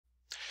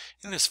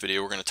In this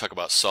video, we're going to talk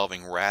about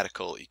solving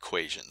radical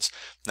equations.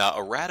 Now,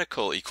 a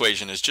radical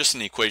equation is just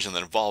an equation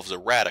that involves a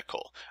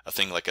radical, a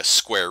thing like a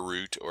square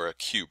root or a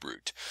cube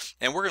root.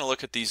 And we're going to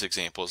look at these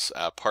examples,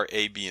 part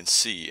A, B, and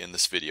C in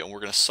this video, and we're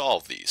going to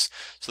solve these.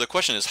 So the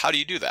question is, how do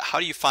you do that?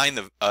 How do you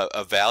find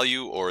a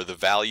value or the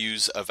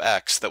values of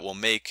x that will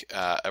make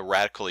a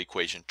radical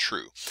equation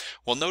true?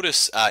 Well,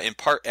 notice in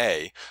part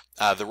A,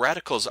 the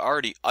radical is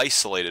already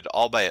isolated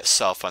all by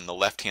itself on the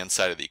left-hand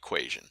side of the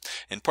equation.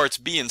 In parts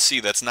B and C,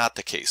 that's not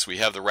the case. We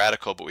have the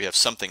radical, but we have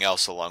something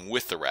else along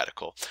with the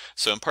radical.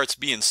 So in parts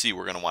B and C,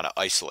 we're going to want to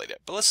isolate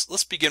it. But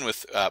let's begin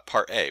with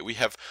part A. We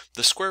have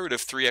the square root of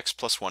 3x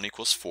plus 1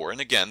 equals 4.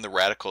 And again, the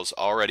radical is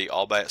already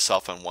all by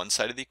itself on one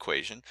side of the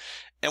equation.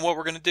 And what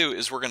we're going to do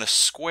is we're going to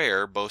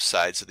square both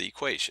sides of the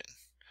equation.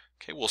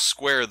 Okay, we'll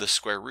square the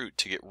square root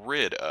to get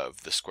rid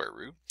of the square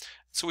root.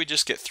 So we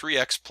just get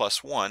 3x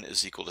plus 1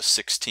 is equal to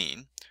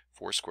 16.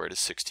 4 squared is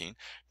 16.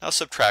 Now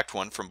subtract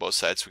 1 from both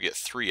sides. We get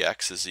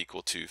 3x is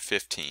equal to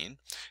 15.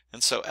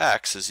 And so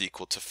x is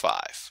equal to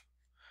 5.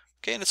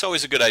 Okay, and it's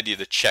always a good idea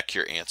to check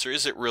your answer.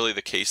 Is it really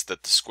the case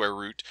that the square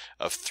root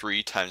of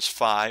 3 times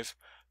 5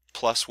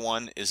 plus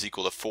 1 is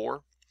equal to 4?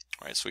 All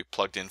right, so we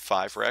plugged in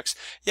 5 for x.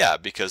 Yeah,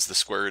 because the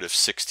square root of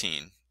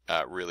 16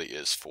 really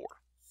is 4.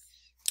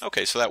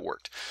 Okay, so that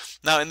worked.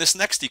 Now in this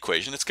next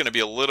equation, it's going to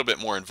be a little bit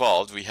more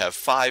involved. We have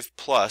 5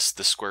 plus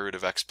the square root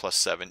of x plus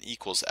 7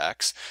 equals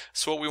x.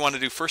 So what we want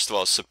to do first of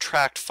all is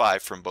subtract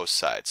 5 from both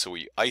sides. So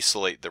we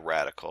isolate the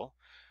radical.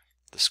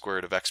 The square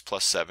root of x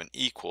plus 7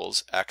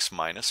 equals x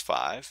minus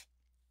 5.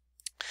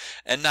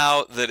 And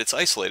now that it's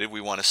isolated,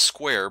 we want to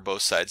square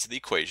both sides of the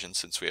equation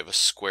since we have a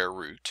square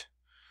root.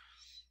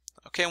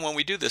 Okay, and when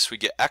we do this, we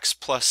get x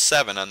plus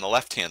 7 on the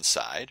left-hand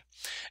side.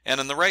 And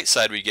on the right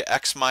side, we get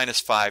x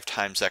minus 5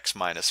 times x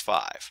minus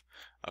 5.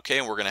 Okay,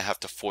 and we're going to have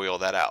to FOIL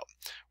that out.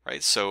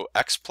 Right, so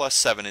x plus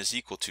 7 is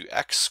equal to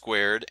x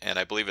squared, and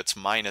I believe it's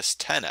minus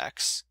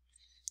 10x.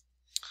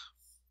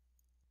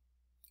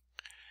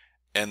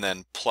 And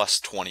then plus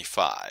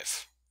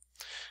 25.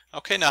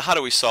 Okay, now how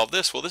do we solve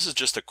this? Well, this is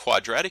just a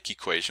quadratic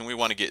equation. We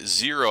want to get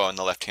 0 on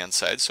the left-hand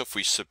side, so if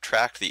we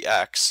subtract the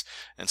x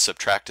and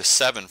subtract a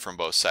 7 from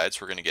both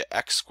sides, we're going to get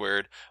x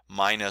squared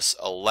minus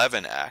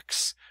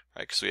 11x,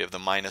 right, because we have the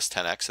minus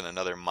 10x and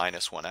another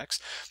minus 1x,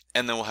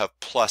 and then we'll have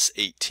plus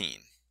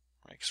 18,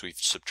 right, because we've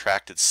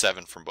subtracted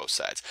 7 from both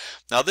sides.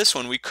 Now this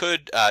one, we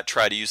could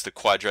try to use the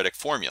quadratic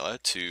formula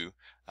to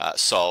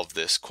solve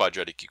this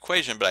quadratic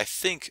equation, but I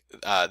think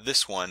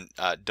this one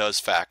does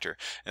factor.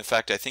 In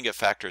fact, I think it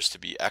factors to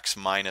be x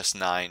minus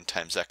 9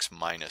 times x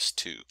minus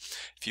 2.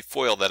 If you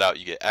FOIL that out,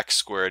 you get x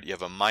squared, you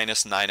have a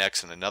minus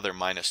 9x and another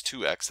minus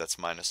 2x, that's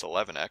minus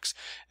 11x,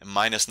 and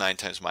minus 9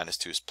 times minus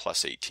 2 is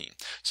plus 18.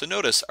 So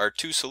notice our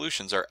two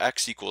solutions are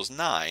x equals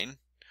 9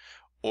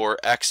 or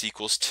x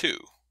equals 2.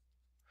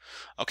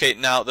 Okay,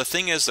 now the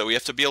thing is though, we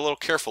have to be a little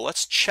careful.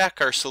 Let's check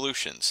our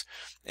solutions.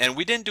 And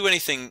we didn't do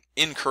anything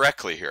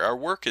incorrectly here. Our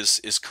work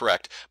is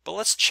correct, but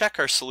let's check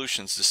our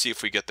solutions to see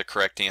if we get the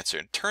correct answer.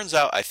 It turns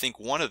out I think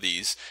one of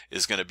these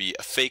is going to be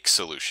a fake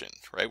solution,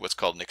 right? What's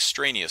called an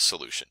extraneous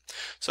solution.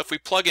 So if we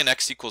plug in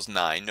x equals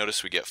 9,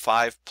 notice we get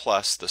 5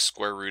 plus the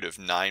square root of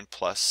 9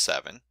 plus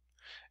 7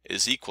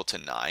 is equal to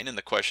 9. And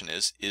the question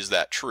is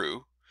that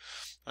true?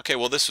 Okay,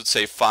 well this would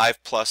say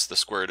 5 plus the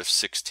square root of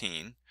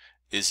 16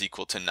 is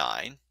equal to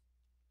 9.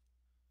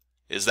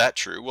 Is that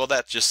true? Well,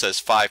 that just says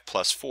 5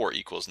 plus 4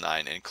 equals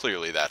 9, and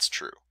clearly that's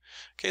true.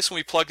 Okay, so when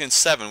we plug in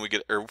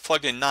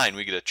 9,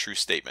 we get a true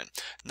statement.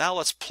 Now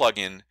let's plug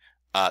in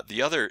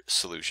the other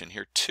solution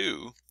here,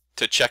 2,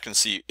 to check and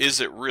see, is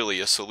it really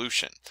a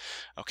solution?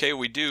 Okay,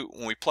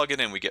 when we plug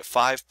it in, we get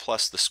 5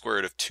 plus the square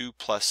root of 2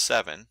 plus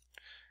 7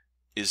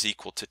 is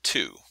equal to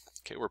 2.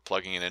 Okay, we're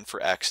plugging it in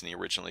for x in the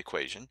original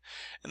equation.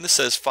 And this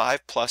says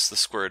 5 plus the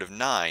square root of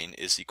 9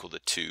 is equal to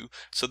 2.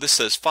 So this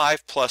says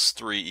 5 plus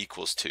 3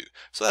 equals 2.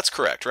 So that's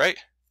correct, right?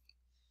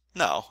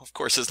 No, of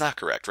course it's not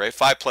correct, right?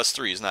 5 plus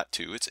 3 is not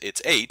 2,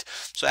 it's 8.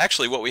 So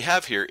actually what we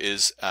have here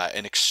is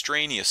an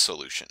extraneous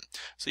solution.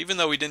 So even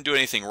though we didn't do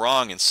anything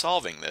wrong in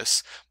solving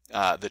this,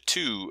 the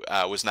 2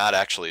 was not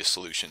actually a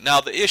solution.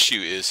 Now the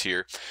issue is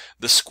here,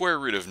 the square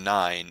root of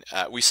 9,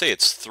 we say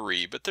it's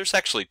 3, but there's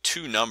actually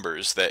two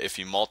numbers that if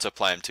you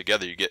multiply them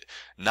together you get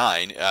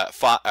 9,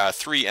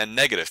 3 and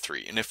negative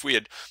 3. And if we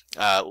had,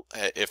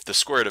 if the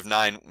square root of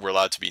 9 were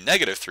allowed to be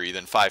negative 3,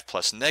 then 5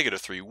 plus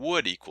negative 3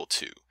 would equal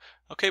 2.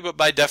 Okay, but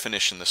by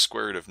definition the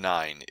square root of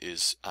 9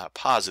 is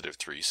positive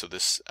 3, so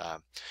this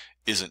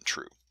isn't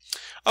true.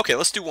 Okay,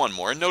 let's do one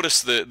more. Notice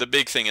the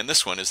big thing in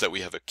this one is that we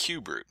have a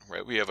cube root,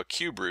 right? We have a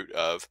cube root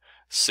of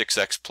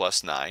 6x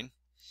plus 9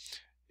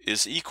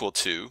 is equal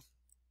to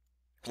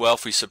Well,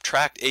 if we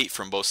subtract 8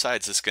 from both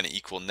sides, it's going to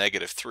equal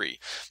 -3.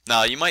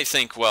 Now, you might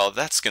think, well,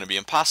 that's going to be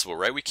impossible,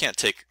 right? We can't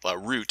take a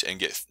root and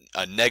get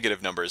a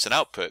negative number as an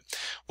output.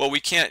 Well, we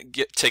can't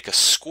take a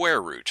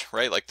square root,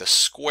 right? Like the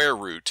square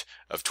root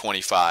of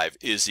 25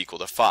 is equal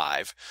to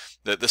 5.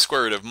 The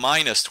square root of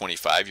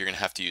 -25, you're going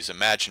to have to use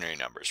imaginary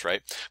numbers,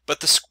 right?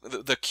 But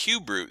the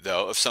cube root,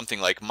 though, of something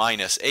like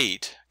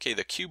 -8, okay,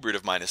 the cube root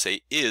of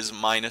 -8 is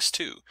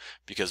 -2,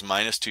 because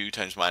 -2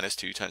 times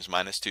 -2 times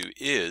 -2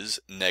 is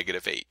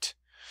 -8.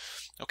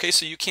 Okay,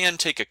 so you can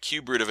take a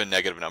cube root of a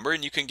negative number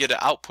and you can get an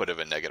output of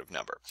a negative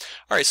number.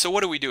 All right, so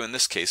what do we do in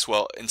this case?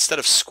 Well, instead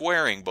of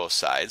squaring both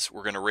sides,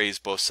 we're going to raise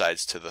both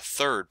sides to the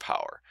third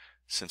power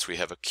since we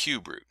have a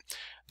cube root.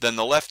 Then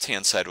the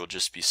left-hand side will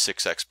just be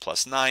 6x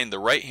plus 9. The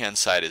right-hand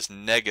side is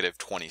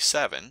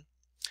 -27.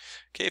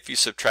 Okay, if you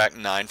subtract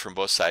 9 from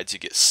both sides, you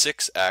get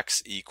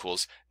 6x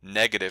equals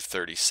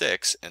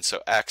 -36, and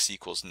so x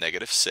equals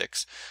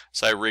 -6.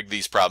 So I rigged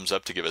these problems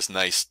up to give us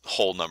nice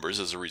whole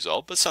numbers as a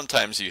result, but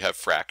sometimes you have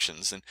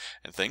fractions and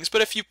things.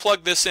 But if you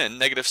plug this in,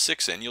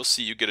 -6 in, you'll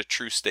see you get a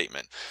true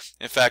statement.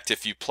 In fact,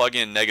 if you plug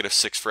in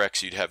 -6 for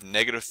x, you'd have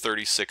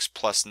 -36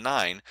 plus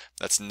 9,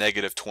 that's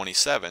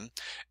 -27,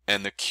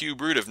 and the cube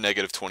root of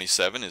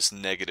 -27 is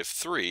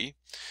 -3.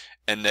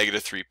 And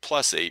 -3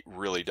 plus 8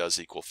 really does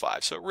equal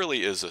 5. So it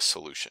really is a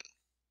solution.